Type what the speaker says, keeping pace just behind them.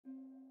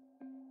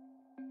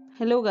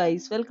Hello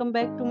guys, welcome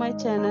back to my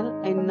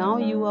channel and now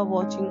you are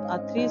watching a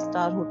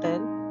 3-star hotel.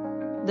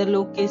 The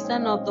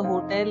location of the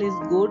hotel is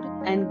good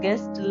and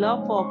guests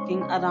love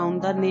walking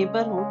around the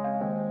neighborhood.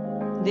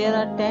 There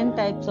are 10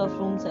 types of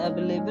rooms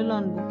available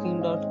on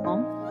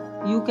booking.com.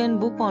 You can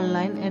book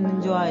online and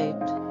enjoy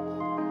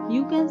it.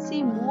 You can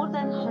see more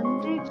than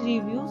 100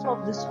 reviews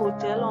of this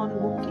hotel on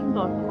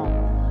booking.com.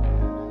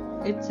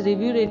 Its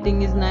review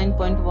rating is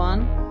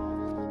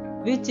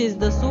 9.1, which is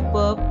the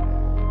superb.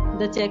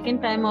 The check-in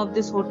time of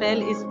this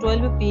hotel is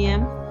 12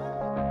 p.m.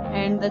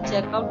 and the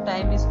check-out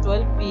time is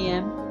 12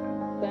 p.m.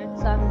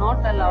 Pets are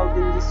not allowed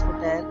in this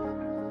hotel.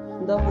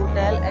 The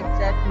hotel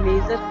accepts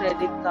major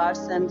credit cards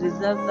and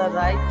reserves the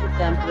right to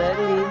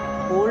temporarily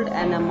hold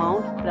an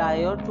amount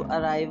prior to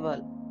arrival.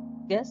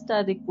 Guests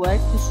are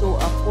required to show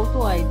a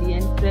photo ID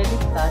and credit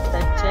cards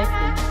at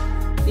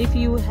check-in. If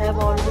you have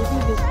already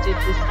visited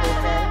this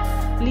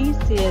hotel, please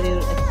share your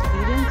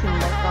experience in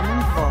the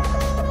comment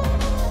box.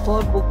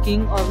 For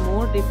booking or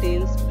more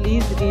details,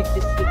 please read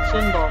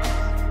description box.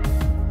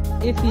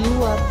 If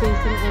you are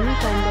facing any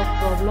kind of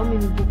problem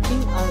in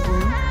booking a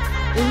room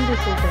in this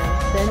hotel,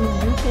 then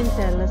you can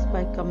tell us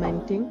by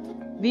commenting.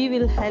 We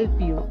will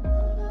help you.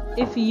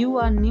 If you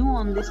are new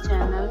on this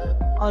channel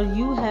or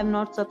you have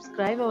not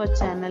subscribed our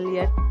channel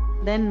yet,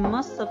 then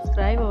must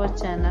subscribe our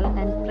channel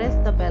and press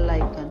the bell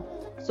icon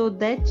so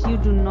that you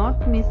do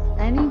not miss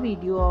any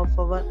video of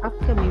our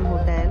upcoming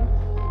hotel.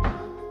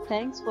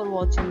 Thanks for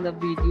watching the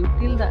video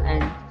till the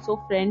end. So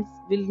friends,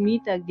 we'll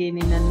meet again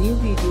in a new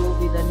video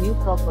with a new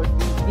property.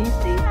 Be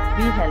safe,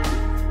 be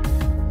healthy.